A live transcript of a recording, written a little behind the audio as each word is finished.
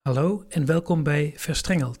Hallo en welkom bij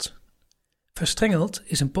Verstrengeld. Verstrengeld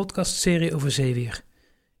is een podcastserie over zeewier,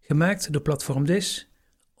 gemaakt door Platform DIS,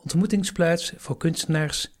 ontmoetingsplaats voor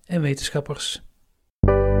kunstenaars en wetenschappers.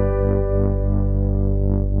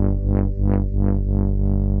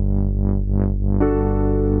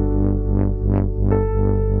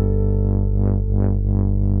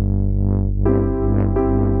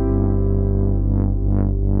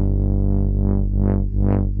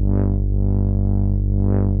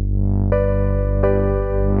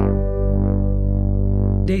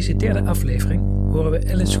 Deze derde aflevering horen we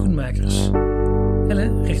Ellen Schoenmakers.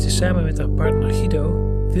 Ellen richtte samen met haar partner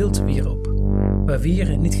Guido Wildwier op, waar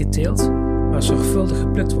wieren niet geteeld, maar zorgvuldig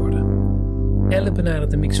geplukt worden. Ellen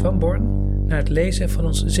benaderde Mick Swanborn naar het lezen van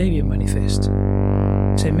ons zeewiermanifest.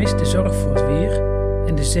 Zij mist de zorg voor het wier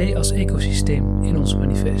en de zee als ecosysteem in ons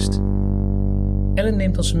manifest. Ellen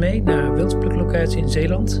neemt ons mee naar haar wildpluklocatie in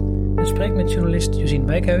Zeeland en spreekt met journalist Josien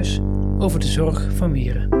Wijkhuis over de zorg van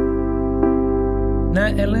wieren.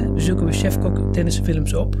 Na Ellen bezoeken we chefkok Dennis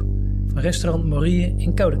Willems op van restaurant Morille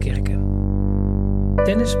in Koudekerke.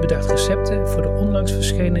 Dennis bedacht recepten voor de onlangs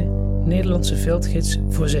verschenen Nederlandse veldgids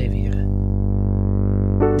voor zeewieren.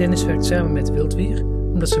 Dennis werkt samen met Wildwier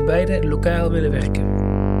omdat ze beide lokaal willen werken.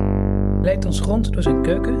 Hij leidt ons rond door zijn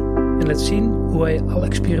keuken en laat zien hoe hij al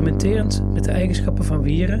experimenterend met de eigenschappen van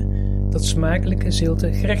wieren tot smakelijke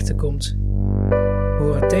zilte gerechten komt. We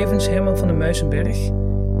horen tevens Herman van der Muizenberg,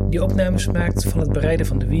 die opnames maakt van het bereiden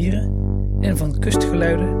van de wieren en van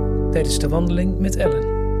kustgeluiden tijdens de wandeling met Ellen.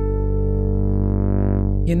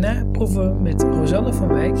 Hierna proeven we met Rosanne van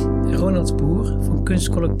Wijk en Ronald Boer van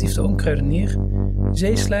kunstcollectief De Onkruidenier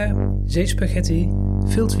zeesla, zeespaghetti,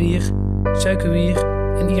 viltwier, suikerwier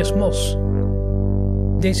en Iers mos.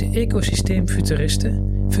 Deze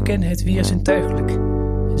ecosysteemfuturisten verkennen het wier zintuigelijk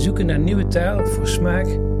en zoeken naar nieuwe taal voor smaak,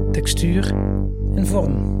 textuur en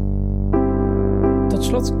vorm. Tot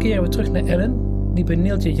slot keren we terug naar Ellen, die bij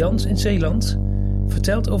Neeltje Jans in Zeeland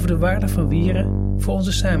vertelt over de waarde van wieren voor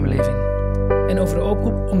onze samenleving en over de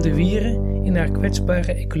oproep om de wieren in haar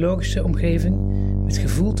kwetsbare ecologische omgeving met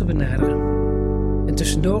gevoel te benaderen. En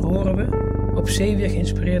tussendoor horen we op zeewier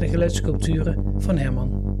geïnspireerde geluidssculpturen van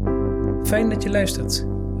Herman. Fijn dat je luistert.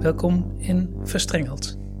 Welkom in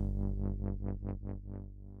Verstrengeld.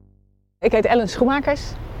 Ik heet Ellen Schoenmakers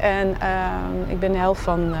en ik ben de helft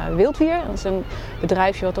van Wildwier. Dat is een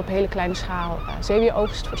bedrijfje wat op hele kleine schaal zeewier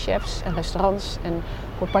oogst voor chefs en restaurants en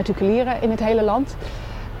voor particulieren in het hele land.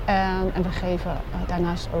 En we geven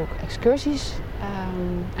daarnaast ook excursies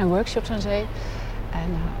en workshops aan zee. En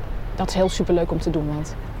dat is heel superleuk om te doen,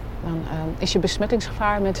 want dan is je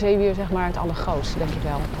besmettingsgevaar met zeewier zeg maar het allergrootste, denk ik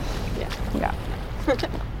wel. Ja.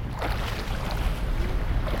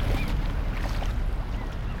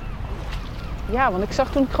 Ja, want ik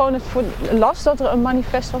zag toen ik gewoon las dat er een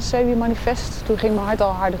manifest was, zeewiermanifest. Toen ging mijn hart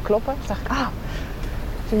al harder kloppen. Toen dacht ik,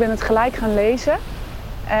 Dus ik ben het gelijk gaan lezen.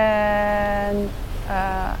 En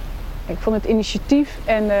ik vond het initiatief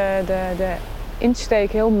en de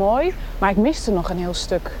insteek heel mooi. Maar ik miste nog een heel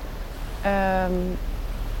stuk.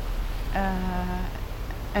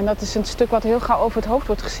 En dat is een stuk wat heel gauw over het hoofd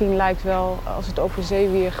wordt gezien, lijkt wel, als het over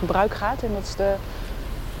zeewier gebruik gaat. En dat is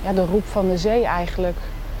de roep van de zee eigenlijk.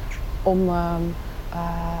 Om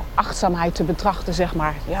achtzaamheid te betrachten, zeg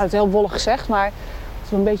maar. Ja, dat is heel wollig gezegd, maar dat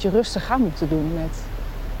we een beetje rustig aan moeten doen met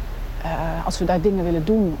als we daar dingen willen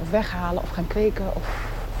doen of weghalen of gaan kweken of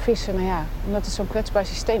vissen, nou ja, omdat het zo'n kwetsbaar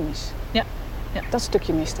systeem is. Ja. Dat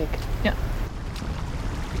stukje miste ik. Ja.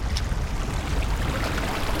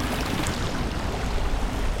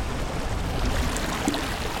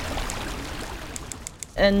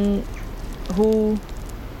 En hoe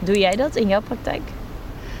doe jij dat in jouw praktijk?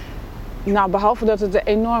 Nou, behalve dat het een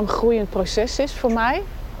enorm groeiend proces is voor mij.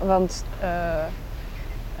 Want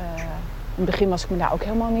in het begin was ik me daar ook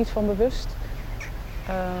helemaal niet van bewust.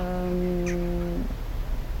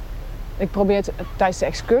 Ik probeer het tijdens de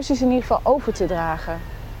excursies in ieder geval over te dragen.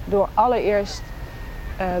 Door allereerst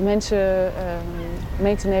mensen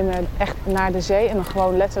mee te nemen echt naar de zee. En dan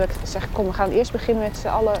gewoon letterlijk zeggen, kom, we gaan eerst beginnen met z'n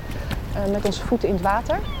allen met onze voeten in het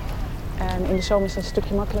water. En in de zomer is dat een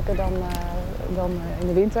stukje makkelijker dan in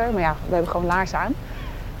de winter. Maar ja, we hebben gewoon laarzen aan.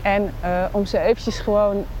 En om ze eventjes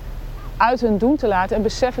gewoon uit hun doen te laten en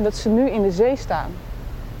beseffen dat ze nu in de zee staan.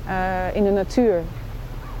 In de natuur.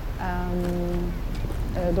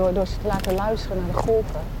 Door ze te laten luisteren naar de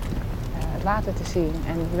golven. Het water te zien.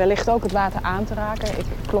 En wellicht ook het water aan te raken. Ik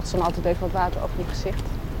klots dan altijd even wat water over je gezicht.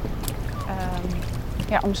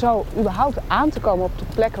 Om zo überhaupt aan te komen op de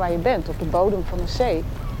plek waar je bent. Op de bodem van de zee.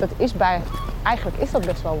 Eigenlijk is dat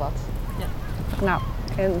best wel wat. Ja. Nou,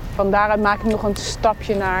 en van daaruit maak ik nog een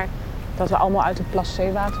stapje naar dat we allemaal uit een plas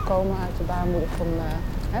zeewater komen, uit de baarmoeder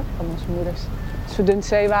van onze moeders. Het is verdund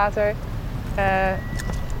zeewater.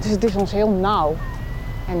 Dus het is ons heel nauw.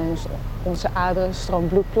 En in onze aderen stroomt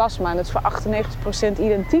bloedplasma en dat is voor 98%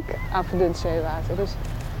 identiek aan verdund zeewater. Dus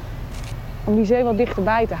om die zee wat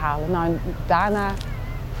dichterbij te halen. Nou, en daarna,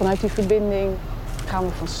 vanuit die verbinding, gaan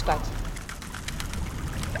we van start.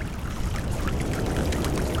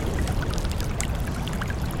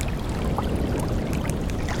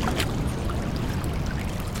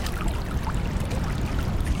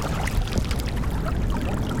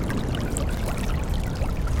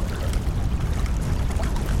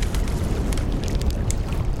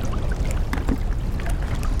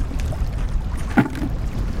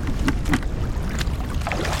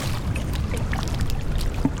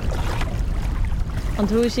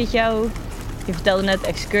 Want hoe ziet jouw... Je vertelde net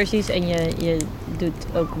excursies en je doet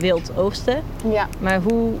ook wild oogsten. Ja. Maar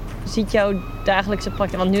hoe ziet jouw dagelijkse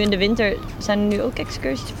praktijk? Want nu in de winter zijn er nu ook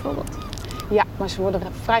excursies bijvoorbeeld? Ja, maar ze worden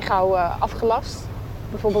vrij gauw afgelast.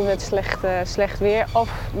 Bijvoorbeeld met slecht weer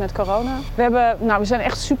of met corona. We zijn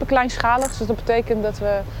echt super kleinschalig. Dus dat betekent dat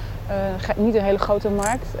we niet een hele grote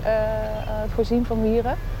markt voorzien van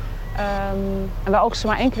wieren. En wij oogsten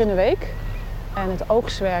maar 1 keer in de week. En het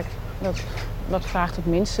oogstwerk, dat vraagt het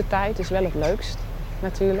minste tijd, is wel het leukst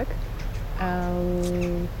natuurlijk.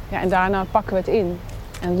 En daarna pakken we het in.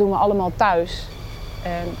 En dat doen we allemaal thuis.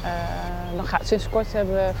 En sinds kort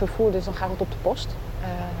hebben we vervoer, dus dan gaat het op de post.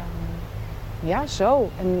 Ja, zo.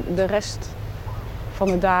 En de rest van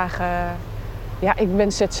de dagen... Ja, ik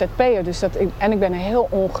ben ZZP'er, dus ik ben een heel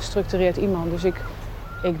ongestructureerd iemand. Dus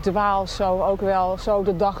ik dwaal zo ook wel zo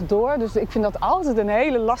de dag door. Dus ik vind dat altijd een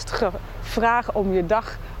hele lastige vraag om je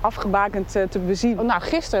dag afgebakend te bezien. Nou,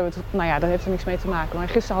 gisteren, daar heeft er niks mee te maken. Maar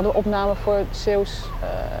gisteren hadden we opname voor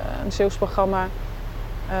een Zeeuws programma.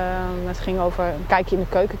 Het ging over een kijkje in de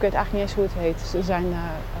keuken. Ik weet eigenlijk niet eens hoe het heet. Dus er zijn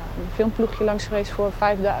een filmploegje langs geweest voor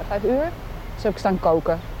 5 uur. Dus heb ik staan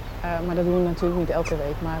koken. Maar dat doen we natuurlijk niet elke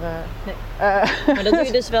week. Nee. Maar dat doe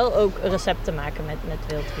je dus wel ook recepten maken met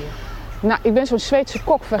wildbier? Nou, ik ben zo'n Zweedse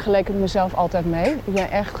kok, vergelijk ik mezelf altijd mee. Ik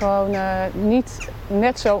ben echt gewoon niet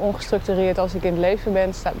net zo ongestructureerd als ik in het leven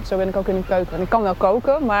ben. Zo ben ik ook in de keuken. En ik kan wel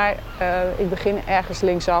koken, maar ik begin ergens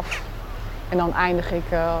linksaf. En dan eindig ik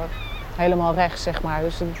helemaal rechts, zeg maar.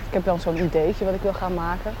 Dus ik heb wel zo'n ideetje wat ik wil gaan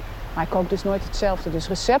maken. Maar ik kook dus nooit hetzelfde. Dus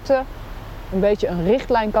recepten, een beetje een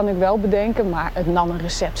richtlijn kan ik wel bedenken. Maar dan een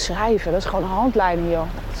recept schrijven, dat is gewoon een handleiding, joh.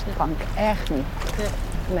 Dat kan ik echt niet.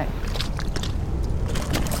 Nee.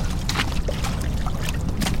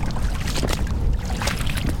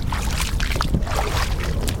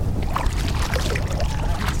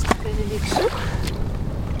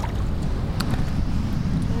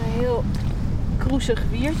 Een heel kroezig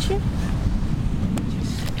wiertje.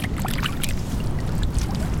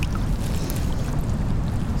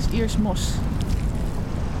 Het is eerst mos.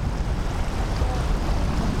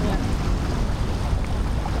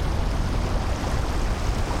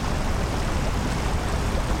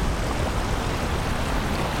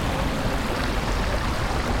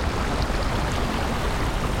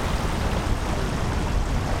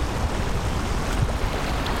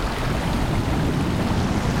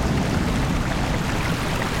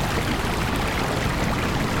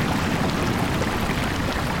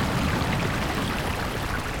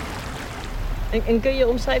 En kun je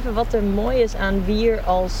omschrijven wat er mooi is aan wier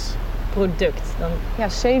als product? Ja,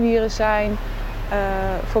 zeewieren zijn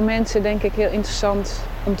voor mensen denk ik heel interessant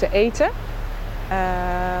om te eten.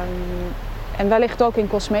 En wellicht ook in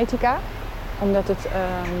cosmetica, omdat het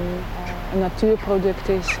een natuurproduct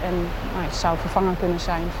is en het zou vervangen kunnen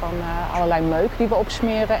zijn van allerlei meuk die we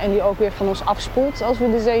opsmeren en die ook weer van ons afspoelt als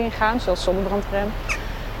we de zee in gaan, zoals zonnebrandcrème.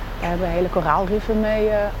 Daar hebben we hele koraalriffen mee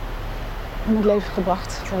in het leven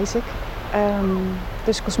gebracht, vrees ik.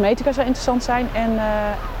 Dus cosmetica zou interessant zijn en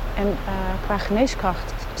qua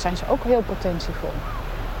geneeskracht zijn ze ook heel potentievol.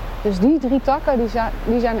 Dus die 3 takken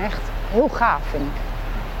die zijn echt heel gaaf, vind ik.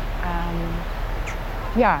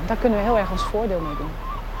 Daar kunnen we heel erg ons voordeel mee doen.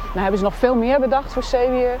 Nou hebben ze nog veel meer bedacht voor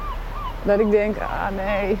zeewier. Dat ik denk,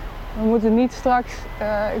 nee, we moeten niet straks...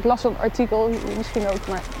 ik las een artikel, misschien ook,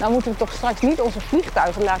 maar nou moeten we toch straks niet onze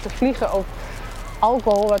vliegtuigen laten vliegen op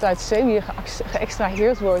alcohol wat uit zeewier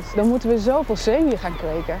geëxtraheerd wordt. Dan moeten we zoveel zeewier gaan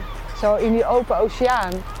kweken. Zo in die open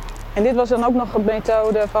oceaan. En dit was dan ook nog een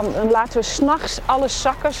methode van laten we 's nachts alles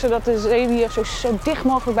zakken zodat de zeewier zo dicht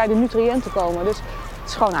mogelijk bij de nutriënten komen. Dus het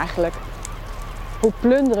is gewoon eigenlijk, hoe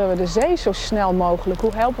plunderen we de zee zo snel mogelijk?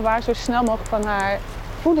 Hoe helpen we haar zo snel mogelijk van haar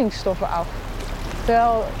voedingsstoffen af?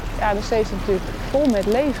 Terwijl de zee is natuurlijk vol met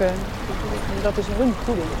leven. Dat is hun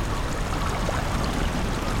voeding.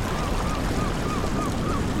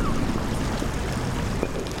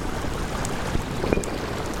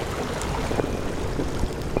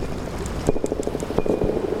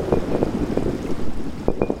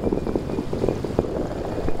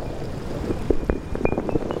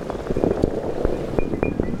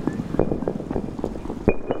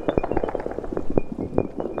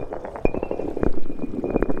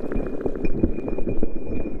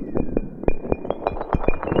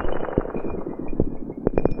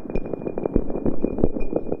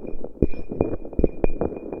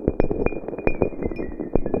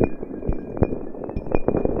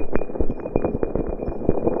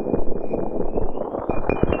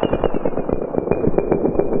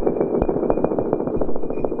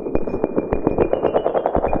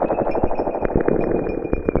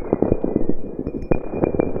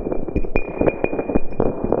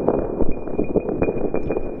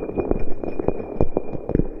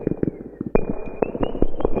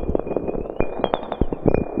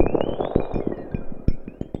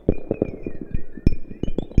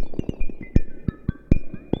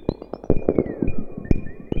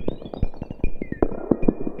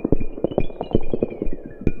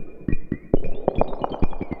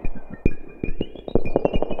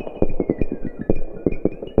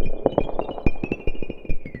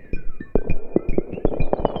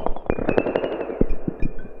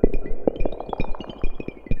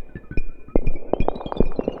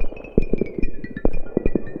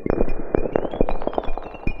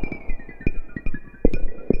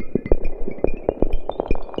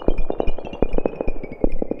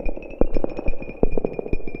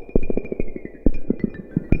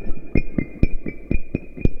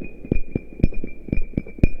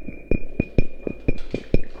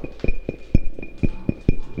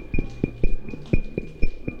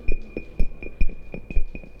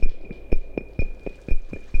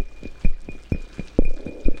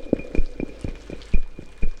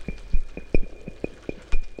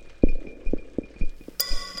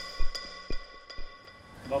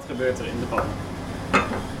 Wat gebeurt er in de pan?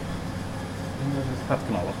 Het gaat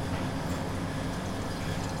knallen.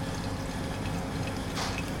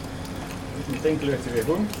 Meteen kleurt hij weer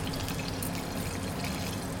groen.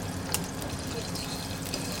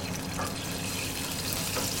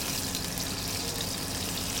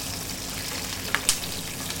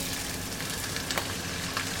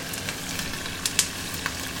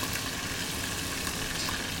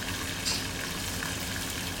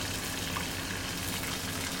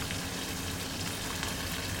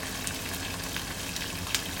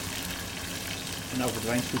 En nou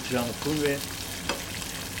verdwijnt zoetjes aan het groen weer.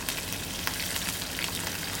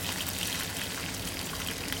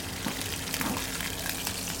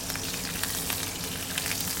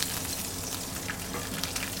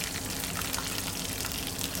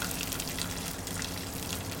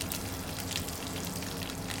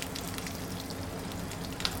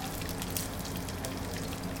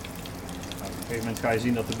 Op een gegeven moment ga je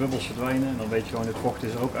zien dat de bubbels verdwijnen en dan weet je gewoon het vocht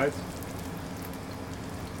is er ook uit.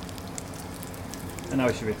 En nu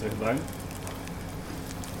is je weer terug bruin.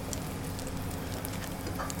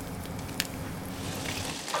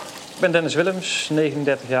 Ik ben Dennis Willems,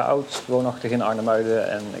 39 jaar oud, woonachtig in Arnhem-Muiden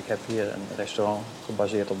en ik heb hier een restaurant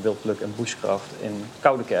gebaseerd op wildpluk en bushcraft in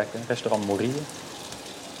Koudekerke, restaurant Morie.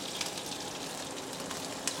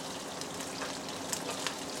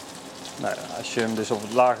 Nou ja, als je hem dus op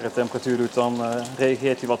een lagere temperatuur doet, dan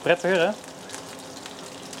reageert hij wat prettiger. Hè?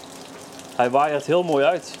 Hij waaiert heel mooi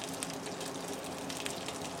uit.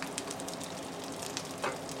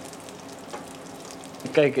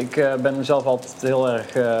 Kijk, ik ben zelf altijd heel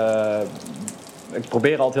erg... ik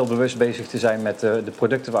probeer altijd heel bewust bezig te zijn met de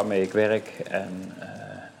producten waarmee ik werk. En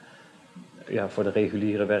ja, voor de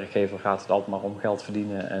reguliere werkgever gaat het altijd maar om geld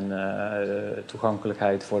verdienen en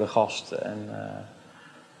toegankelijkheid voor de gast. En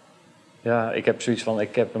ja, ik heb zoiets van,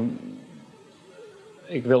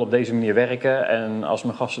 ik wil op deze manier werken en als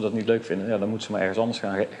mijn gasten dat niet leuk vinden, ja, dan moeten ze maar ergens anders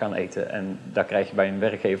gaan eten. En daar krijg je bij een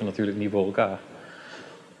werkgever natuurlijk niet voor elkaar.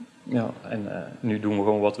 Ja, en nu doen we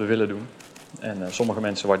gewoon wat we willen doen. En sommige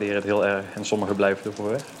mensen waarderen het heel erg en sommigen blijven ervoor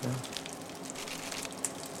weg. Ja.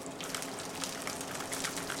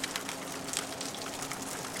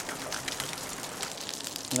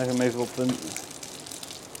 Leg hem even op een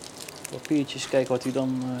papiertjes, kijken wat hij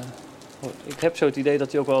dan... Ik heb zo het idee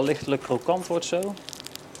dat hij ook wel lichtelijk krokant wordt zo.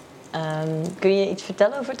 Kun je iets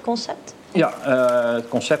vertellen over het concept? Ja, het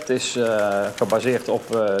concept is gebaseerd op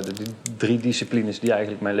de 3 disciplines die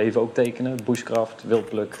eigenlijk mijn leven ook tekenen. Bushcraft,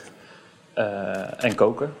 wildpluk en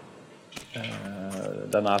koken.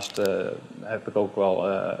 Daarnaast heb ik ook wel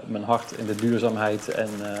mijn hart in de duurzaamheid en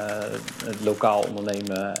het lokaal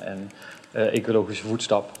ondernemen en ecologische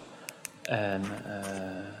voetstap. En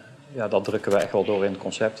ja, dat drukken we echt wel door in het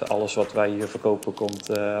concept. Alles wat wij hier verkopen komt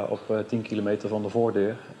op 10 kilometer van de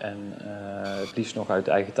voordeur. En het liefst nog uit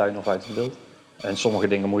de eigen tuin of uit het wild. En sommige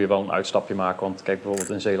dingen moet je wel een uitstapje maken. Want kijk, bijvoorbeeld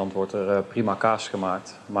in Zeeland wordt er prima kaas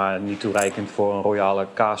gemaakt. Maar niet toereikend voor een royale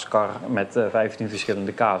kaaskar met 15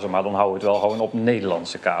 verschillende kazen. Maar dan houden we het wel gewoon op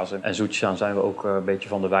Nederlandse kazen. En zoetjes aan zijn we ook een beetje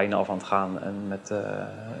van de wijnen af aan het gaan. En met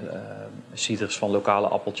ciders van lokale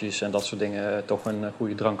appeltjes en dat soort dingen. Toch een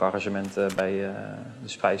goede drankarrangement bij de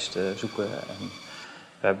spijs te zoeken. En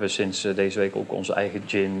we hebben sinds deze week ook onze eigen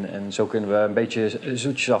gin. En zo kunnen we een beetje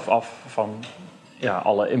zoetjes af van... Ja,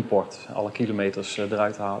 alle import, alle kilometers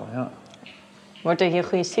eruit halen. Ja. Wordt er hier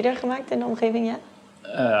goede cider gemaakt in de omgeving,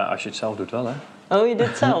 ja? Als je het zelf doet wel, hè. Oh, je doet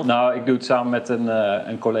het zelf? Nou, ik doe het samen met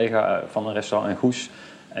een collega van een restaurant in Goes.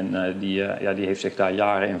 En die heeft zich daar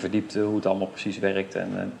jaren in verdiept hoe het allemaal precies werkt.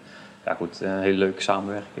 En ja, goed, een hele leuke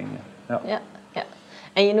samenwerking. Ja. Ja.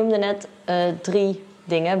 En je noemde net 3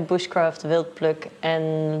 dingen, bushcraft, wildpluk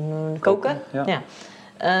en koken. Ja.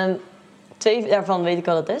 2 daarvan weet ik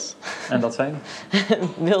wat het is. En dat zijn?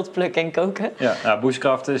 Wildpluk en koken. Ja, nou,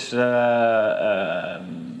 bushcraft is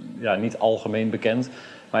niet algemeen bekend.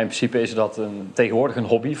 Maar in principe is dat tegenwoordig een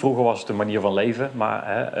hobby. Vroeger was het een manier van leven.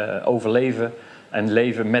 Maar overleven en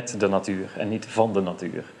leven met de natuur en niet van de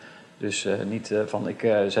natuur. Dus niet van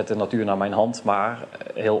ik zet de natuur naar mijn hand. Maar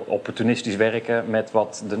heel opportunistisch werken met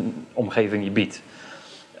wat de omgeving je biedt.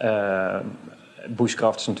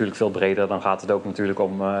 Bushcraft is natuurlijk veel breder. Dan gaat het ook natuurlijk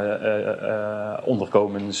om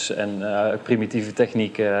onderkomens en primitieve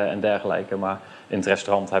technieken en dergelijke. Maar in het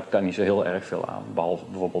restaurant heb ik daar niet zo heel erg veel aan. Behalve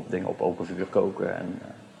bijvoorbeeld dingen op open vuur koken en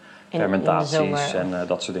fermentaties en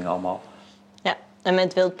dat soort dingen allemaal. Ja, en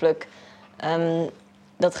met wildpluk,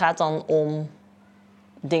 dat gaat dan om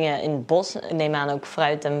dingen in het bos. Ik neem aan ook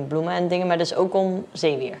fruit en bloemen en dingen, maar dus ook om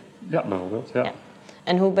zeewier. Ja, bijvoorbeeld. Ja.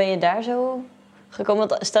 En hoe ben je daar zo gekomen?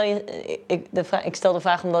 Want ik stel de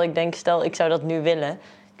vraag omdat ik denk, stel ik zou dat nu willen.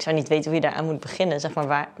 ik zou niet weten hoe je daar aan moet beginnen. Zeg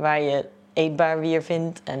maar waar je eetbaar wier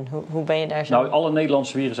vindt en hoe ben je daar zo? Nou, alle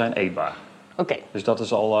Nederlandse wieren zijn eetbaar. Oké. Dus dat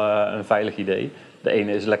is al een veilig idee. De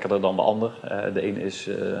ene is lekkerder dan de ander. De ene is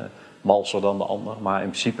malser dan de ander. Maar in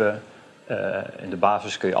principe, in de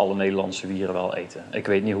basis kun je alle Nederlandse wieren wel eten. Ik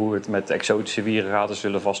weet niet hoe het met exotische wieren gaat. Er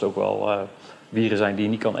zullen vast ook wel wieren zijn die je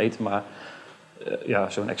niet kan eten. Maar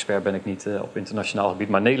zo'n expert ben ik niet op internationaal gebied.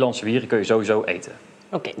 Maar Nederlandse wieren kun je sowieso eten.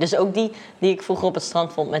 Oké, dus ook die ik vroeger op het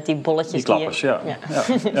strand vond met die bolletjes. Die klappers, ja.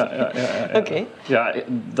 Oké. Ja,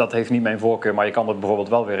 dat heeft niet mijn voorkeur. Maar je kan er bijvoorbeeld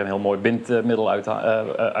wel weer een heel mooi bindmiddel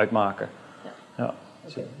uitmaken. Ja,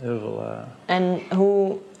 heel veel. En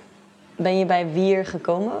hoe ben je bij wier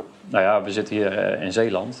gekomen? Nou ja, we zitten hier in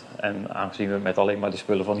Zeeland. En aangezien we met alleen maar de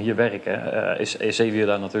spullen van hier werken, is zeewier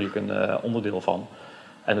daar natuurlijk een onderdeel van.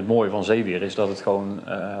 En het mooie van zeewier is dat het gewoon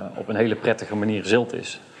op een hele prettige manier zilt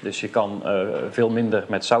is. Dus je kan veel minder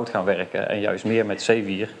met zout gaan werken en juist meer met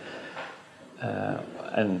zeewier.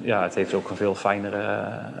 En ja, het heeft ook een veel fijnere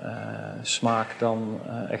smaak dan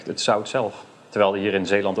echt het zout zelf. Terwijl er hier in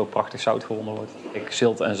Zeeland ook prachtig zout gewonnen wordt.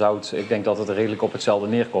 Zilt en zout, ik denk dat het redelijk op hetzelfde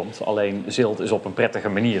neerkomt. Alleen zilt is op een prettige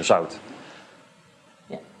manier zout.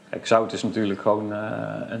 Ja. Kijk, zout is natuurlijk gewoon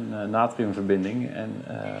een natriumverbinding. En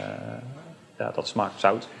dat smaakt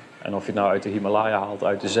zout. En of je het nou uit de Himalaya haalt,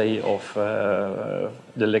 uit de zee of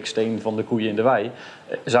de liksteen van de koeien in de wei.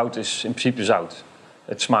 Zout is in principe zout.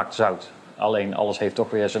 Het smaakt zout. Alleen alles heeft toch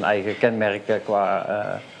weer zijn eigen kenmerken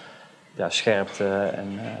qua scherpte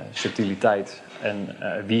en subtiliteit. En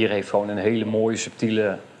wier heeft gewoon een hele mooie,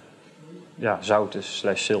 subtiele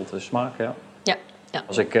zoute/zilte smaak. Ja. Ja.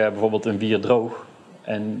 Als ik bijvoorbeeld een wier droog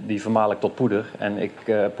en die vermaal ik tot poeder en ik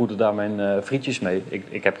poeder daar mijn frietjes mee.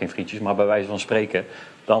 Ik heb geen frietjes, maar bij wijze van spreken,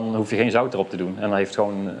 dan hoef je geen zout erop te doen. En dan heeft het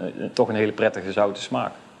gewoon toch een hele prettige zoute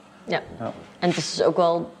smaak. Ja. En het is dus ook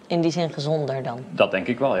wel in die zin gezonder dan? Dat denk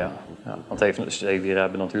ik wel, ja. Want zeewieren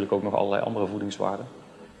hebben natuurlijk ook nog allerlei andere voedingswaarden.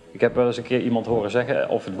 Ik heb wel eens een keer iemand horen zeggen,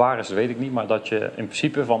 of het waar is, dat weet ik niet, maar dat je in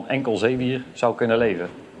principe van enkel zeewier zou kunnen leven.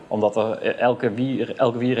 Omdat elke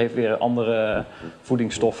wier heeft weer andere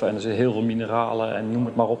voedingsstoffen en er zitten heel veel mineralen en noem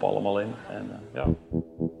het maar op allemaal in. En,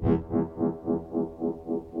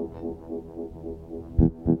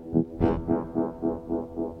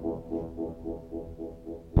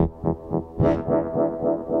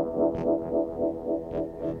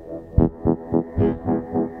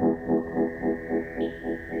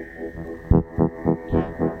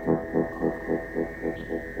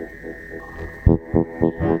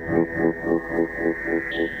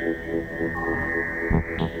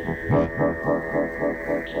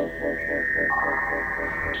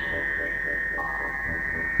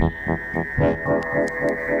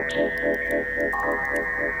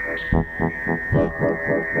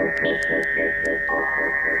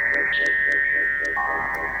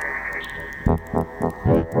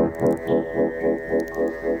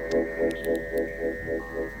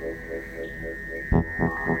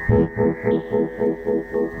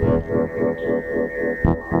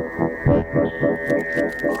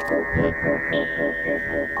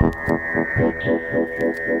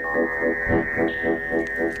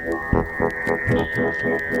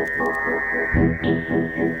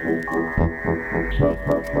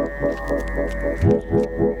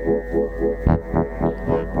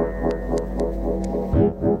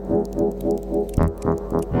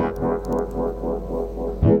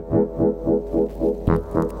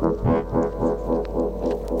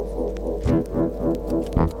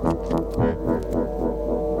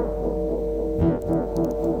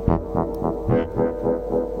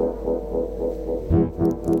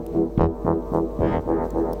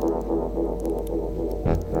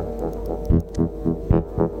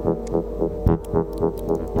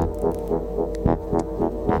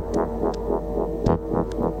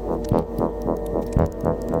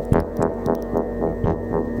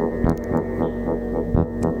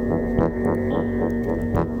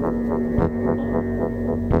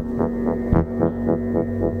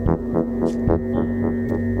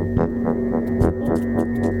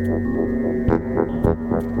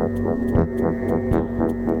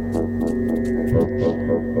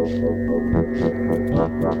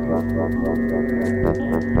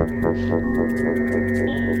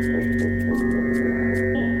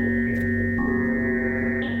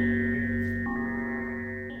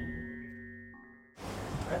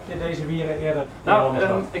 Heb je deze wieren eerder?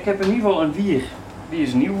 ik heb in ieder geval een wier, die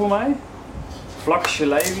is nieuw voor mij. Vlak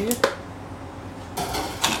geleiwier.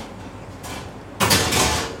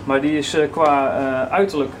 Maar die is qua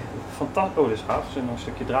uiterlijk fantastisch. Oh, dit is gaaf. Er zit nog een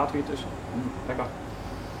stukje draad hier tussen. Lekker.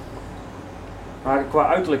 Maar qua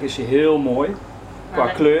uiterlijk is hij heel mooi. Qua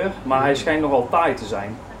kleur, maar hij schijnt nogal taai te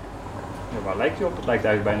zijn. Ja, waar lijkt hij op? Het lijkt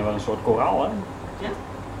eigenlijk bijna wel een soort koraal, hè? Ja.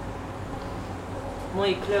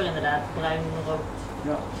 Mooie kleur inderdaad, bruin rood.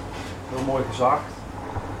 Ja, heel mooi gezaagd.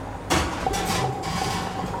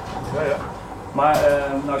 Ja. Maar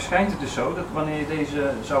nou schijnt het dus zo dat wanneer je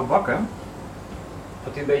deze zou bakken,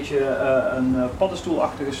 dat hij een beetje een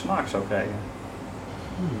paddenstoelachtige smaak zou krijgen.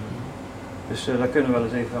 Dus dat kunnen we wel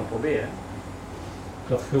eens even gaan proberen.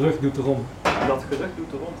 Dat gerucht doet erom. Dat gerucht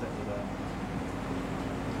doet er rond inderdaad.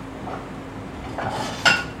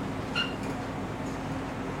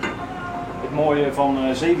 Het mooie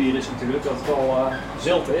van zeewier is natuurlijk dat het al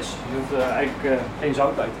zilt is. Je hoeft eigenlijk geen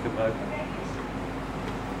zout bij te gebruiken.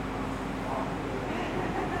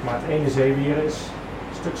 Maar het ene zeewier is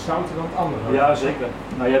een stuk zouter dan het andere. Ja, zeker.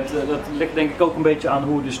 Nou, dat ligt denk ik ook een beetje aan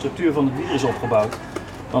hoe de structuur van het wier is opgebouwd.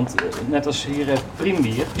 Want net als hier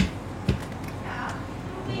priemwier,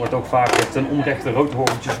 wordt ook vaak ten onrechte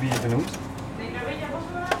roodhorentjesbier genoemd.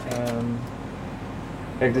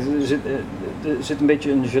 Kijk, er zit een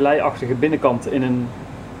beetje een gelei-achtige binnenkant in een...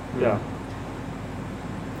 Ja.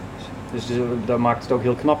 Dus dat maakt het ook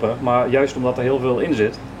heel knapper. Maar juist omdat er heel veel in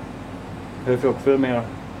zit, heeft het ook veel meer...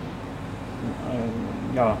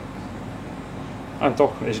 ja. En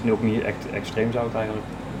toch is het nu ook niet echt extreem zout eigenlijk.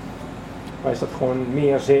 Maar is dat gewoon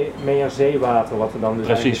meer zeewater wat er dan dus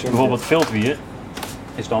precies, bijvoorbeeld viltwier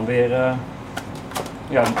is dan weer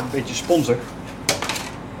ja, een beetje sponsig.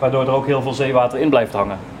 Waardoor er ook heel veel zeewater in blijft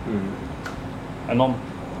hangen. En dan,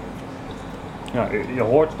 ja, je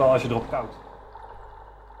hoort het al als je erop koudt.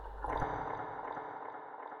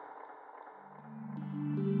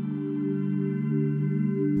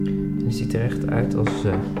 Het ziet er echt uit als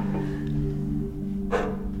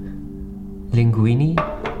linguini.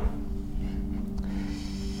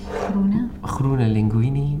 Groene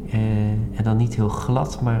linguini. En dan niet heel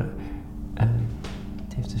glad, maar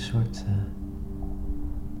het heeft een soort...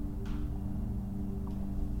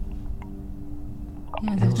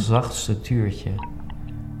 Ja, heel zacht structuurtje.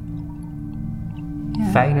 Ja.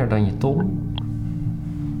 Fijner dan je tong.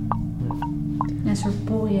 Ja, een soort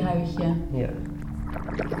porriehuidje. Ja.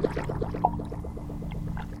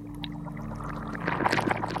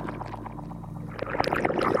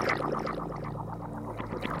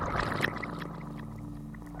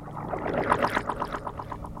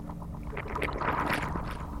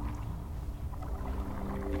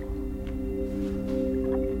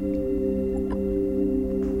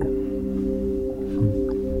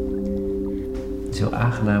 Het is heel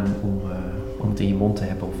aangenaam om het in je mond te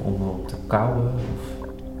hebben of om op te kauwen.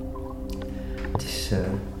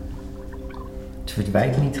 Het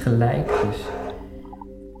verdwijnt niet gelijk, dus...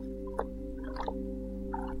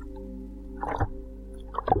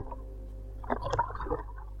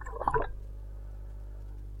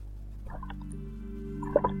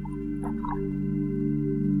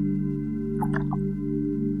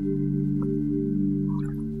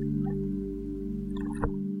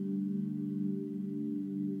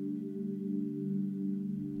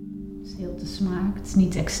 Heel de smaak, het is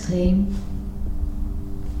niet extreem.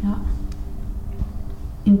 Ja.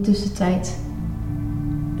 In de tussentijd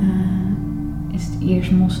is het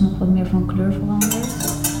Iersmos nog wat meer van kleur veranderd.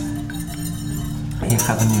 Hier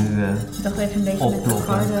gaan we nu Ik dacht even een beetje met de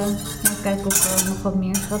garde, kijken of er nog wat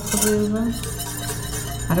meer gaat gebeuren.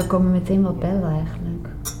 Maar er komen meteen wat bellen eigenlijk.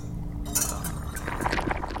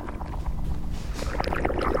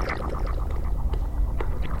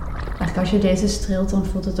 Als je deze streelt, dan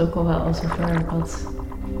voelt het ook al wel alsof er wat...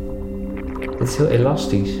 Het is heel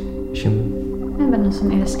elastisch. Als je hem... Ja, bijna als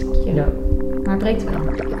een elastiekje. Ja. Maar het breekt wel.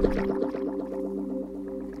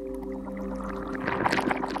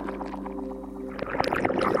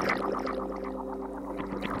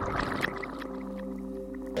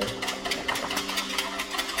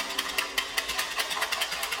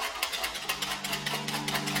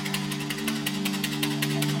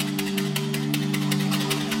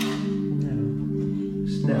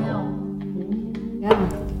 Ja,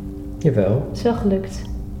 Jawel, het is wel gelukt.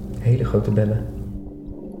 hele grote bellen.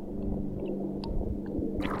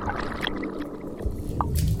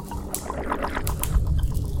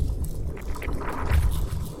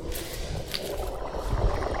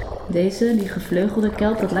 Deze, die gevleugelde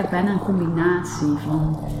kelp, dat lijkt bijna een combinatie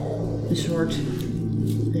van een soort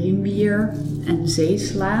riembier en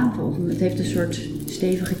zeesla. Het heeft een soort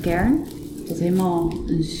stevige kern, dat helemaal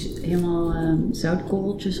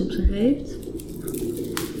zoutkorreltjes op zich heeft.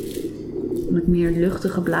 Met meer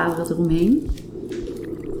luchtige bladeren eromheen.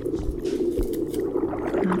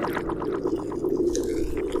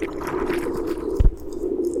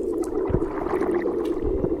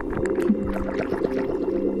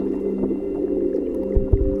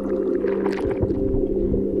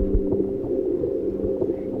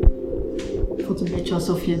 voelt een beetje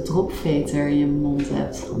alsof je een dropveter in je mond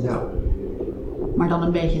hebt. Ja. Maar dan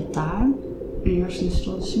een beetje taai in eerste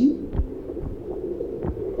instantie.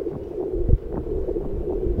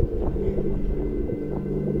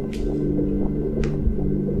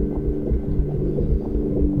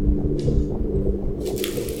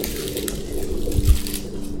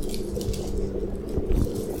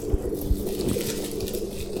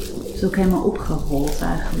 Het is ook helemaal opgerold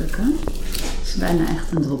eigenlijk, hè? Het is bijna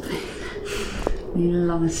echt een drop. Een hele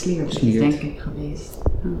lange sliert, denk ik, geweest.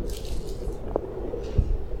 Ja.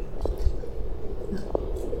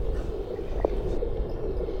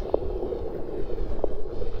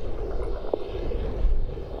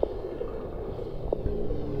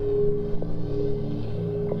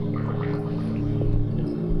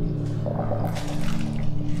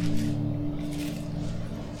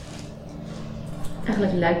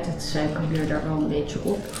 Eigenlijk lijkt het suikerbier daar wel een beetje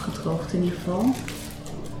op, gedroogd in ieder geval.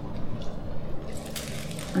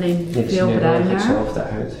 Alleen veel bruiner. Hetzelfde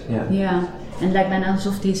uit. Ja. Ja, en het lijkt bijna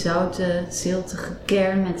alsof die ziltige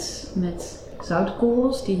kern met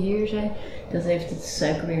zoutkorrels die hier zijn, dat heeft het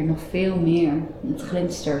suikerbier nog veel meer. Het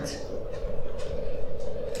glinstert.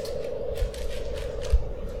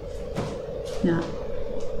 Ja.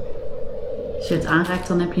 Als je het aanraakt,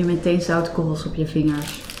 dan heb je meteen zoutkorrels op je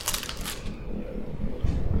vingers.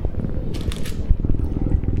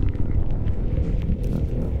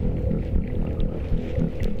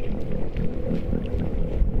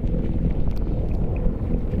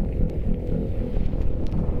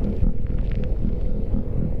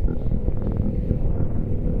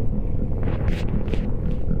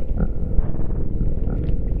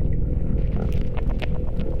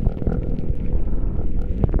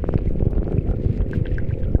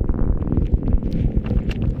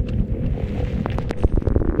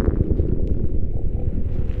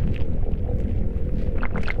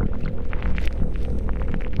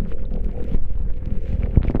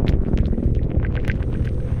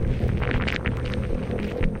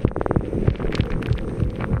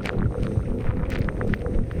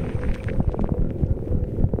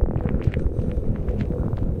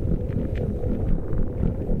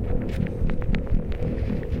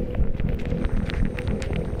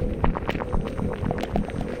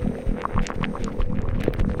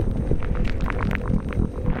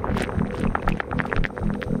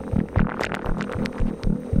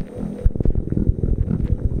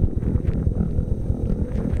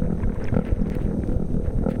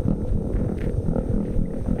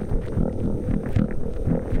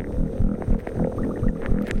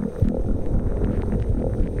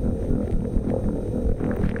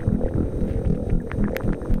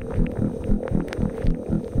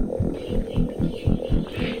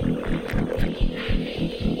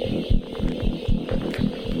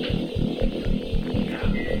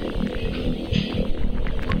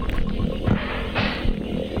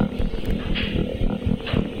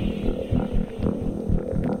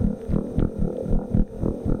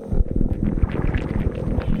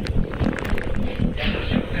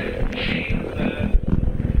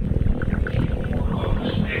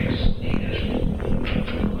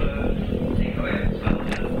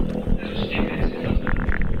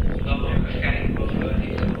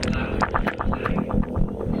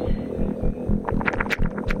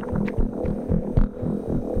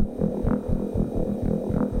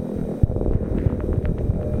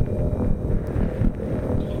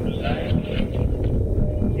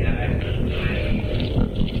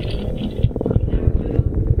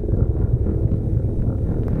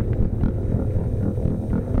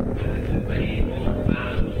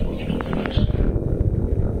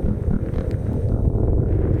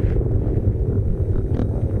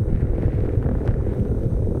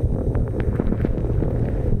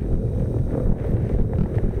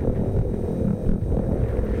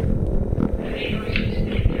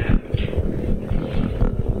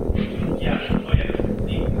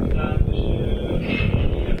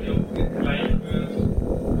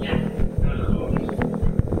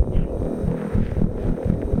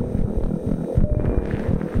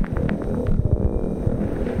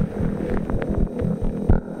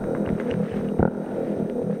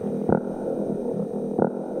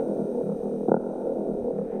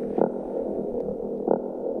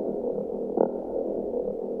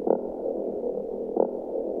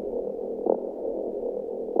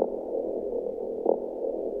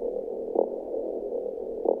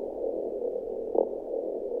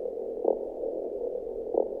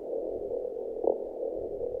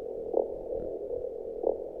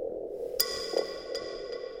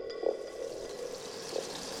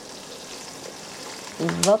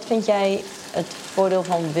 Wat vind jij het voordeel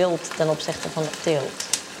van wild ten opzichte van de teelt?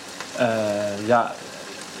 Ja,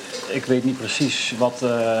 ik weet niet precies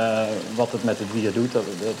wat het met het wier doet. Dat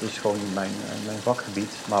is gewoon mijn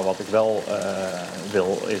vakgebied. Maar wat ik wel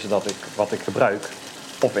wil, is dat ik wat ik gebruik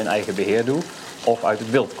of in eigen beheer doe, of uit het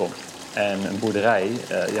wild komt. En een boerderij,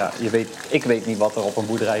 ik weet niet wat er op een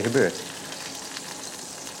boerderij gebeurt.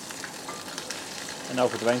 En nou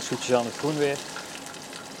verdwijnt zoetjes aan het groen weer.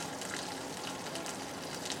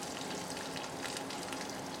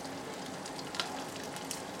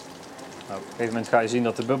 Nou, op een gegeven moment ga je zien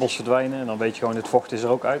dat de bubbels verdwijnen en dan weet je gewoon het vocht is er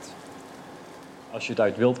ook uit. Als je het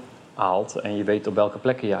uit wild haalt en je weet op welke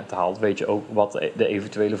plekken je het haalt, weet je ook wat de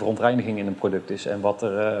eventuele verontreiniging in een product is en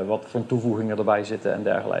wat voor toevoegingen erbij zitten en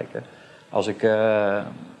dergelijke. Als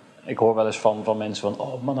ik hoor wel eens van mensen van,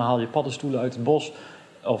 oh man, dan haal je paddenstoelen uit het bos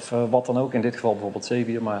of wat dan ook, in dit geval bijvoorbeeld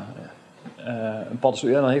zeewier, maar een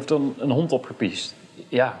paddenstoel, ja, dan heeft er een hond opgepiest.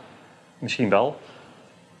 Ja, misschien wel.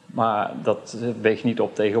 Maar dat weegt niet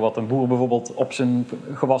op tegen wat een boer bijvoorbeeld op zijn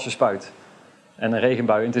gewassen spuit. En een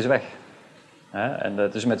regenbui en het is weg. En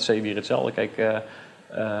dat is met zeewier hetzelfde. Kijk,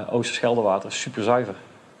 Oosterscheldewater is super zuiver.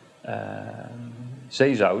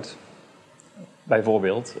 Zeezout,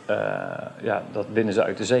 bijvoorbeeld, dat winnen ze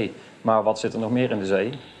uit de zee. Maar wat zit er nog meer in de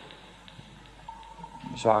zee?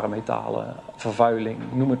 Zware metalen, vervuiling,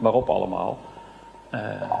 noem het maar op allemaal.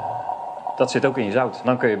 Dat zit ook in je zout.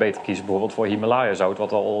 Dan kun je beter kiezen bijvoorbeeld voor Himalaya-zout,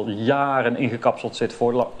 wat al jaren ingekapseld zit,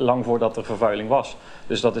 lang voordat er vervuiling was.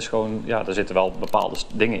 Dus dat is gewoon, ja, daar zitten wel bepaalde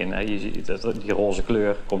dingen in. Hè. Je ziet die roze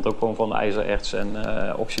kleur komt ook gewoon van ijzererts en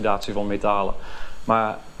oxidatie van metalen.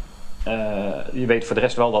 Maar je weet voor de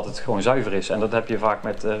rest wel dat het gewoon zuiver is. En dat heb je vaak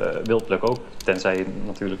met wildpluk ook. Tenzij je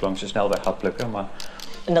natuurlijk langs de snelweg gaat plukken. Maar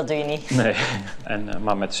En dat doe je niet. nee.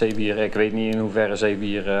 Maar met zeewier, ik weet niet in hoeverre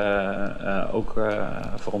zeewier ook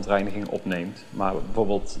verontreiniging opneemt. Maar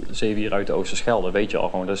bijvoorbeeld zeewier uit de Oosterschelde, weet je al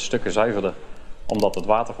gewoon, dat is stukken zuiverder. Omdat het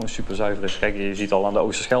water gewoon super zuiver is. Kijk, je ziet al aan de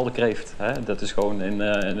Oosterschelde kreeft. Hè? Dat is gewoon in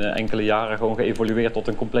enkele jaren gewoon geëvolueerd tot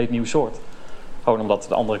een compleet nieuw soort. Gewoon omdat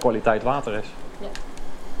het een andere kwaliteit water is. Ja.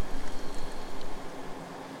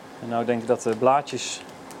 En nou denk ik dat de blaadjes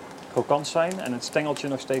krokant zijn en het stengeltje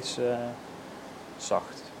nog steeds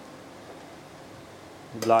zacht.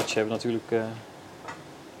 Die blaadjes hebben natuurlijk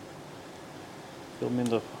veel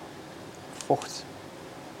minder vocht.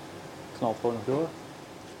 Knalt gewoon nog door.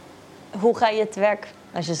 Hoe ga je te werk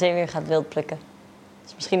als je zeewier gaat wildplukken? Dat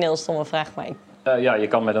is misschien een heel stomme vraag, maar Ja, je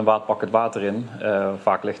kan met een waadpak het water in.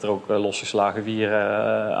 Vaak ligt er ook losgeslagen wier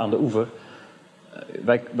aan de oever.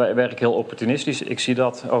 Wij werken heel opportunistisch. Ik zie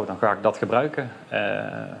dat, dan ga ik dat gebruiken.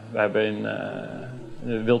 We hebben in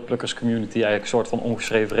de wildplukkerscommunity eigenlijk een soort van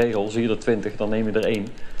ongeschreven regel. Zie je er 20, dan neem je er 1.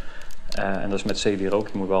 En dat is met zeewier ook.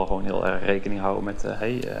 Je moet wel gewoon heel erg rekening houden met...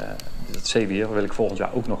 dat zeewier wil ik volgend jaar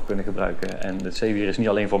ook nog kunnen gebruiken. En het zeewier is niet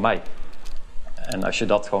alleen voor mij. En als je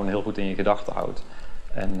dat gewoon heel goed in je gedachten houdt...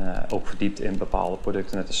 en ook verdiept in bepaalde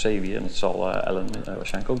producten net als zeewier... en dat zal Ellen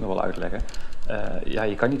waarschijnlijk ook nog wel uitleggen...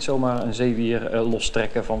 je kan niet zomaar een zeewier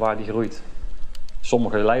lostrekken van waar die groeit.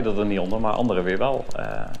 Sommigen lijden er niet onder, maar anderen weer wel.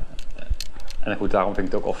 En goed, daarom vind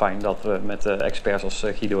ik het ook wel fijn dat we met experts als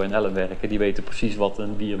Guido en Ellen werken. Die weten precies wat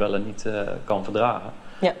een wier wel en niet kan verdragen.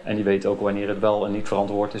 Ja. En die weten ook wanneer het wel en niet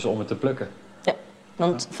verantwoord is om het te plukken. Ja,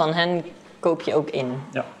 want van hen koop je ook in.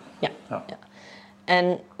 Ja. Ja.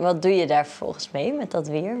 En wat doe je daar vervolgens mee met dat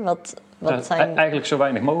wier? Wat zijn... Eigenlijk zo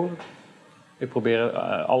weinig mogelijk. Ik probeer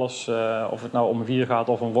alles, of het nou om een wier gaat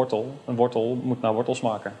of een wortel. Een wortel moet naar wortels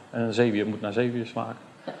smaken. En een zeewier moet naar zeewier smaken.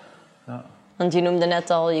 Ja. Want je noemde net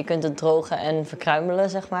al, je kunt het drogen en verkruimelen,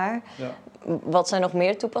 zeg maar. Ja. Wat zijn nog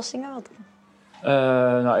meer toepassingen?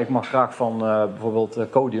 Ik mag graag van bijvoorbeeld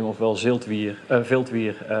codium ofwel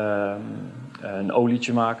viltwier een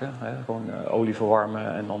olietje maken. Gewoon olie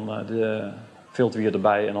verwarmen en dan de viltwier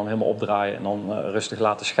erbij en dan helemaal opdraaien en dan rustig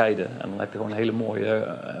laten scheiden. En dan heb je gewoon een hele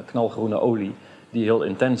mooie knalgroene olie die heel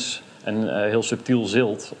intens en heel subtiel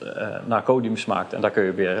zilt naar codium smaakt. En daar kun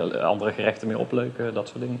je weer andere gerechten mee opleuken, dat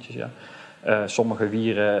soort dingetjes, ja. Sommige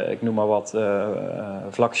wieren, ik noem maar wat,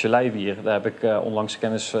 vlakgeleiwier, daar heb ik onlangs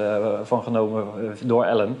kennis van genomen door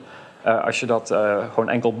Ellen. Als je dat gewoon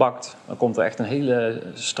enkel bakt, dan komt er echt een hele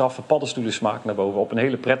straffe paddenstoelensmaak naar boven op een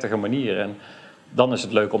hele prettige manier. En dan is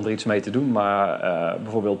het leuk om er iets mee te doen, maar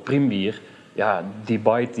bijvoorbeeld priembier, ja, die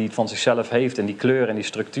bite die het van zichzelf heeft en die kleur en die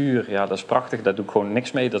structuur, ja, dat is prachtig. Daar doe ik gewoon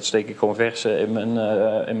niks mee. Dat steek ik gewoon vers in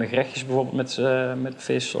mijn gerechtjes, bijvoorbeeld met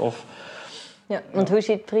vis of... Ja, want hoe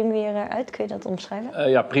ziet priembier eruit? Kun je dat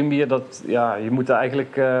omschrijven? Priembier, je moet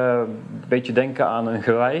eigenlijk een beetje denken aan een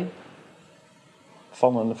gewei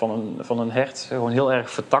van een hert. Gewoon heel erg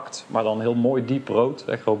vertakt, maar dan heel mooi diep rood,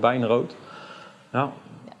 echt robijnrood. Ja.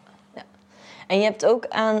 En je hebt ook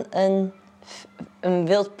aan een een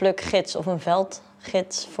wildplukgids of een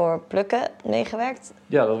veldgids voor plukken meegewerkt?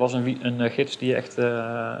 Ja, dat was een gids die echt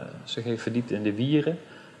zich heeft verdiept in de wieren.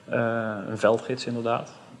 Een veldgids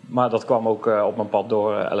inderdaad. Maar dat kwam ook op mijn pad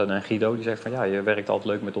door Ellen en Guido. Die zegt van ja, je werkt altijd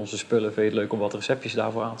leuk met onze spullen. Vind je het leuk om wat receptjes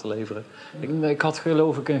daarvoor aan te leveren? Ik had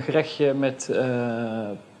geloof ik een gerechtje met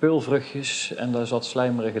peulvruchtjes. En daar zat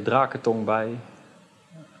slijmerige drakentong bij.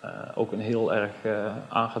 Ook een heel erg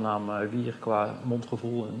aangenaam wier qua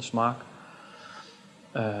mondgevoel en smaak.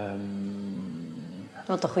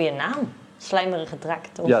 Wat een goede naam. Slijmerige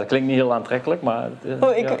drakentong. Ja, dat klinkt niet heel aantrekkelijk, maar...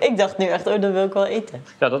 Ik dacht nu echt, dat wil ik wel eten.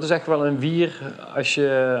 Ja, dat is echt wel een wier. Als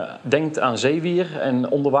je denkt aan zeewier en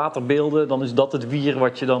onderwaterbeelden, dan is dat het wier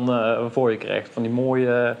wat je dan voor je krijgt. Van die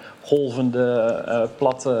mooie, golvende,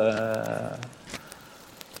 platte...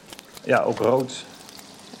 ja, ook rood.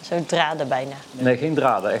 Zo draden bijna. Nee, geen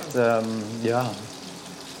draden. Echt, ja... een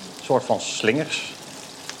soort van slingers.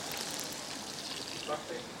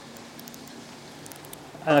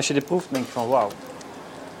 En als je dit proeft, denk je van wauw.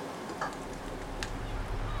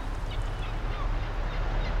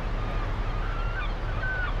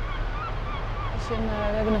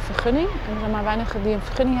 We hebben een vergunning en er zijn maar weinigen die een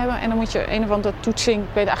vergunning hebben. En dan moet je een of andere toetsing,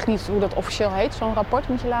 ik weet eigenlijk niet hoe dat officieel heet, zo'n rapport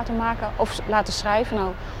moet je laten maken of laten schrijven.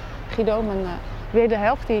 Nou, Guido, mijn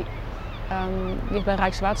wederhelft, die heeft bij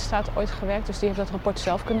Rijkswaterstaat ooit gewerkt, dus die heeft dat rapport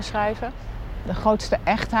zelf kunnen schrijven. De grootste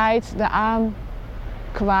echtheid daaraan,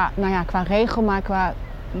 qua regel, maar qua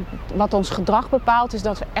wat ons gedrag bepaalt, is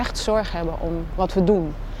dat we echt zorg hebben om wat we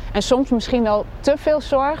doen. En soms misschien wel te veel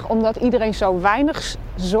zorg, omdat iedereen zo weinig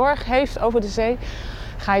zorg heeft over de zee.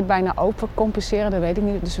 Ga je het bijna overcompenseren, dat weet ik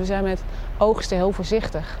niet. Dus we zijn met oogsten heel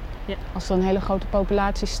voorzichtig. Ja. Als er een hele grote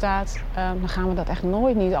populatie staat, dan gaan we dat echt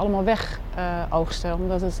nooit niet allemaal weg oogsten.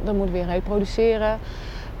 Omdat dan moet weer reproduceren.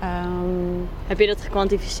 Heb je dat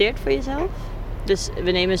gekwantificeerd voor jezelf? Dus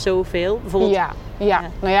we nemen zoveel, bijvoorbeeld? Ja.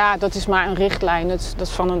 Nou ja, dat is maar een richtlijn. Dat is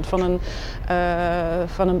van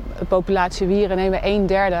een populatie wieren nemen we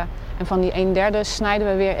 1/3. En van die 1/3 snijden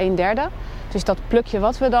we weer 1/3. Dus dat plukje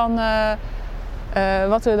wat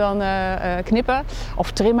we dan knippen,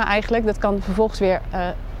 of trimmen eigenlijk, dat kan vervolgens weer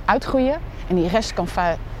uitgroeien. En die rest kan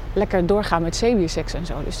lekker doorgaan met zeewierseks en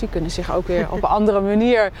zo. Dus die kunnen zich ook weer op een andere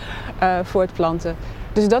manier voortplanten.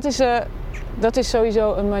 Dus dat is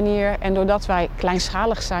sowieso een manier. En doordat wij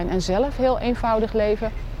kleinschalig zijn en zelf heel eenvoudig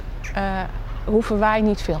leven, hoeven wij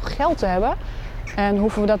niet veel geld te hebben. En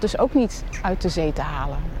hoeven we dat dus ook niet uit de zee te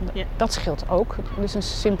halen. Ja. Dat scheelt ook. Dus een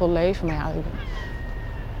simpel leven. Maar ja,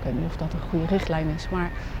 ik weet niet of dat een goede richtlijn is.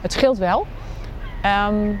 Maar het scheelt wel.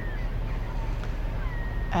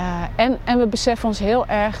 En we beseffen ons heel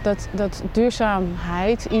erg dat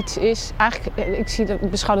duurzaamheid iets is. Eigenlijk, ik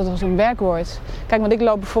beschouw dat als een werkwoord. Kijk, want ik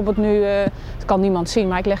loop bijvoorbeeld nu, dat kan niemand zien,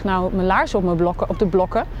 maar ik leg nou mijn laarzen op de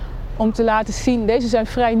blokken. Om te laten zien, deze zijn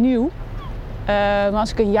vrij nieuw. Maar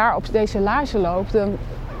als ik een jaar op deze laarzen loop, dan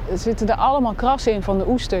zitten er allemaal krassen in van de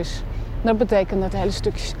oesters. Dat betekent dat hele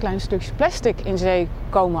kleine stukjes plastic in zee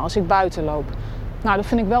komen als ik buiten loop. Nou, dat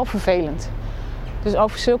vind ik wel vervelend. Dus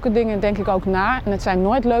over zulke dingen denk ik ook na. En het zijn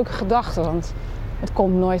nooit leuke gedachten, want het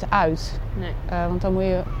komt nooit uit. Nee. Want dan moet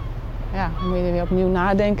je er weer opnieuw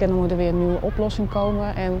nadenken en dan moet er weer een nieuwe oplossing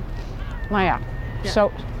komen. En nou ja.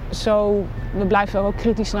 Zo we blijven ook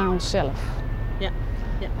kritisch naar onszelf. Ja.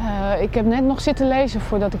 Ja. Ik heb net nog zitten lezen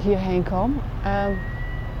voordat ik hierheen kwam.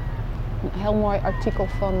 Een heel mooi artikel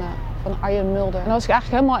van Arjen Mulder. En dan was ik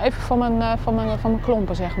eigenlijk helemaal even van mijn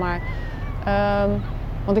klompen, zeg maar.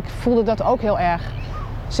 Want ik voelde dat ook heel erg.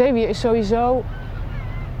 Zeewier is sowieso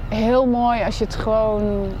heel mooi als je het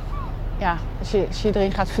gewoon... Ja, als je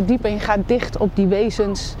erin gaat verdiepen en je gaat dicht op die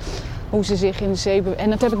wezens. Hoe ze zich in de zee bewegen. En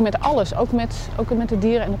dat heb ik met alles. Ook met de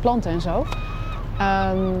dieren en de planten en zo.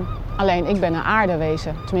 Alleen, ik ben een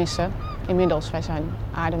aardewezen. Tenminste, inmiddels. Wij zijn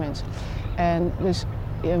aardemensen. En dus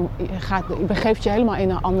je begeeft je helemaal in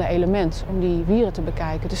een ander element. Om die wieren te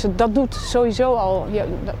bekijken. Dus dat doet sowieso al...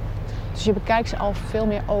 Dus je bekijkt ze al veel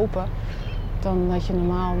meer open dan dat je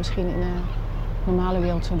normaal misschien in een normale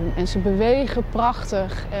wereld zou doen. En ze bewegen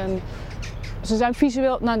prachtig en ze zijn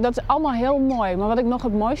visueel, nou dat is allemaal heel mooi. Maar wat ik nog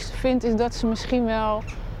het mooiste vind is dat ze misschien wel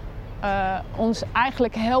ons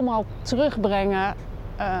eigenlijk helemaal terugbrengen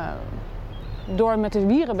door met de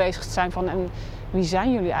wieren bezig te zijn van en wie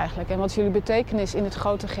zijn jullie eigenlijk en wat is jullie betekenis in het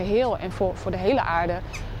grote geheel en voor de hele aarde.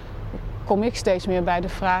 Kom ik steeds meer bij de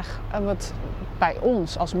vraag wat bij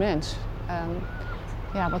ons als mens.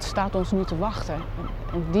 Wat staat ons nu te wachten?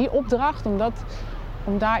 En die opdracht,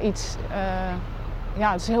 om daar iets...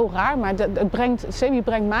 het is heel raar, maar Zeewier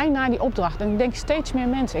brengt mij naar die opdracht. En ik denk steeds meer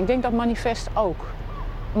mensen. Ik denk dat Manifest ook.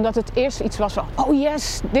 Omdat het eerst iets was van, oh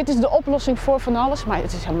yes, dit is de oplossing voor van alles. Maar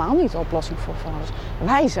het is helemaal niet de oplossing voor van alles.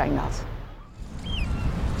 Wij zijn dat.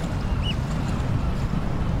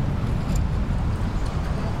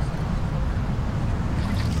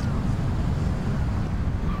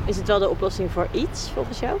 Is het wel de oplossing voor iets,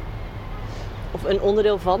 volgens jou? Of een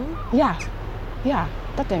onderdeel van? Ja,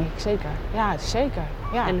 dat denk ik zeker. Ja, zeker.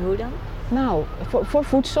 Ja. En hoe dan? Nou, voor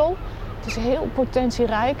voedsel. Het is heel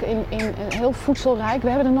potentierijk, heel voedselrijk. We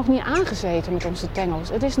hebben er nog niet aangezeten met onze tengels.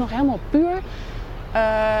 Het is nog helemaal puur.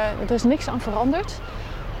 Er is niks aan veranderd.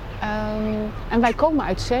 En wij komen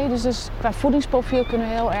uit zee, dus qua voedingsprofiel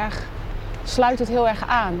sluit het heel erg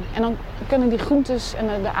aan. En dan kunnen die groentes en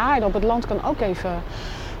de aarde op het land kan ook even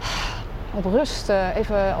op rust,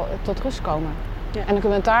 even tot rust komen. Ja. En dan kunnen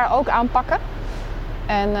we het daar ook aanpakken.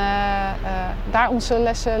 En daar onze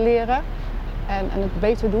lessen leren en het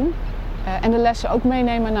beter doen. En de lessen ook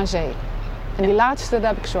meenemen naar zee. En die laatste, daar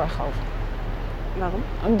heb ik zorgen over. Waarom?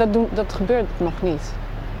 Dat gebeurt nog niet.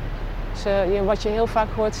 Dus, wat je heel vaak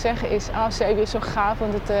hoort zeggen is, zeewier is zo gaaf,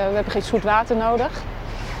 want we hebben geen zoet water nodig.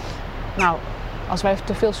 Nou, als wij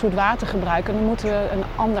te veel zoet water gebruiken, dan moeten we een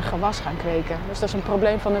ander gewas gaan kweken. Dus dat is een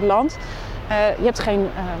probleem van het land. Je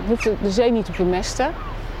hoeft de zee niet te bemesten.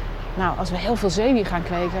 Nou, als we heel veel zeewier gaan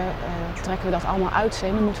kweken, trekken we dat allemaal uit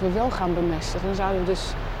zee. Dan moeten we wel gaan bemesten. Dan zouden we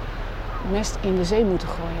dus mest in de zee moeten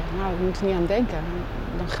gooien. Nou, daar moeten we niet aan denken.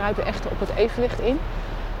 Dan grijpen we echt op het evenwicht in.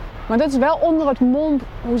 Maar dat is wel onder het mom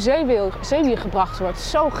hoe zeewier gebracht wordt.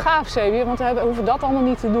 Zo gaaf zeewier, want we hoeven dat allemaal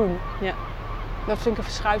niet te doen. Ja. Dat vind ik een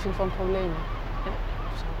verschuiving van problemen. Ja.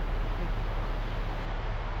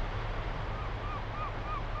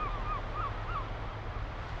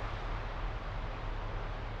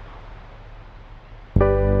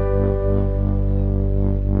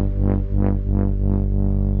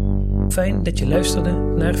 Fijn dat je luisterde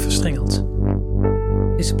naar Verstrengeld.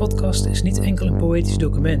 Deze podcast is niet enkel een poëtisch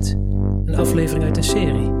document, een aflevering uit een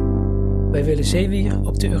serie. Wij willen zeewier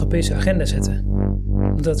op de Europese agenda zetten,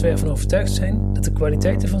 omdat wij ervan overtuigd zijn dat de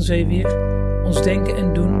kwaliteiten van zeewier ons denken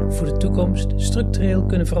en doen voor de toekomst structureel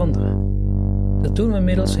kunnen veranderen. Dat doen we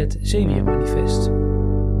middels het Zeewiermanifest.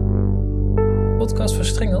 Podcast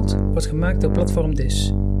Verstrengeld wordt gemaakt door Platform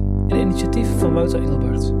DIS, een initiatief van Wouter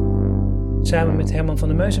Engelbart. Samen met Herman van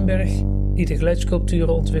der Muizenberg, die de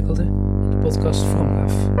geluidssculpturen ontwikkelde en de podcast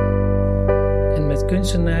vormgaf. En met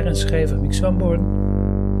kunstenaar en schrijver Miek Swamborn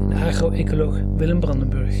en agro-ecoloog Willem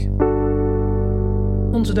Brandenburg.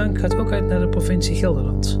 Onze dank gaat ook uit naar de provincie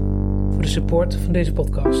Gelderland voor de support van deze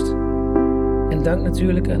podcast. En dank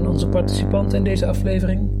natuurlijk aan onze participanten in deze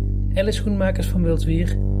aflevering, Elle Schoenmakers van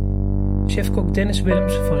Wildwier, chefkok Dennis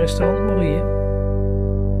Willems van restaurant Morille,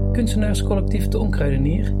 kunstenaarscollectief De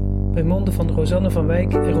Onkruidenier, bij monden van Rosanne van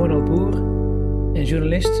Wijk en Ronald Boer en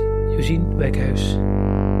journalist Josien Wijkhuis.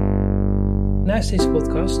 Naast deze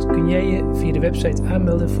podcast kun jij je via de website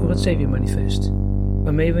aanmelden voor het Zeewiermanifest,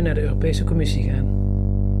 waarmee we naar de Europese Commissie gaan.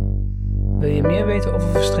 Wil je meer weten over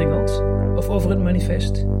Verstrengeld of over het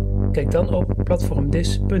manifest? Kijk dan op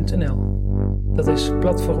platformdis.nl. Dat is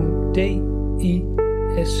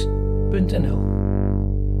platformdis.nl.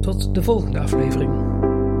 Tot de volgende aflevering.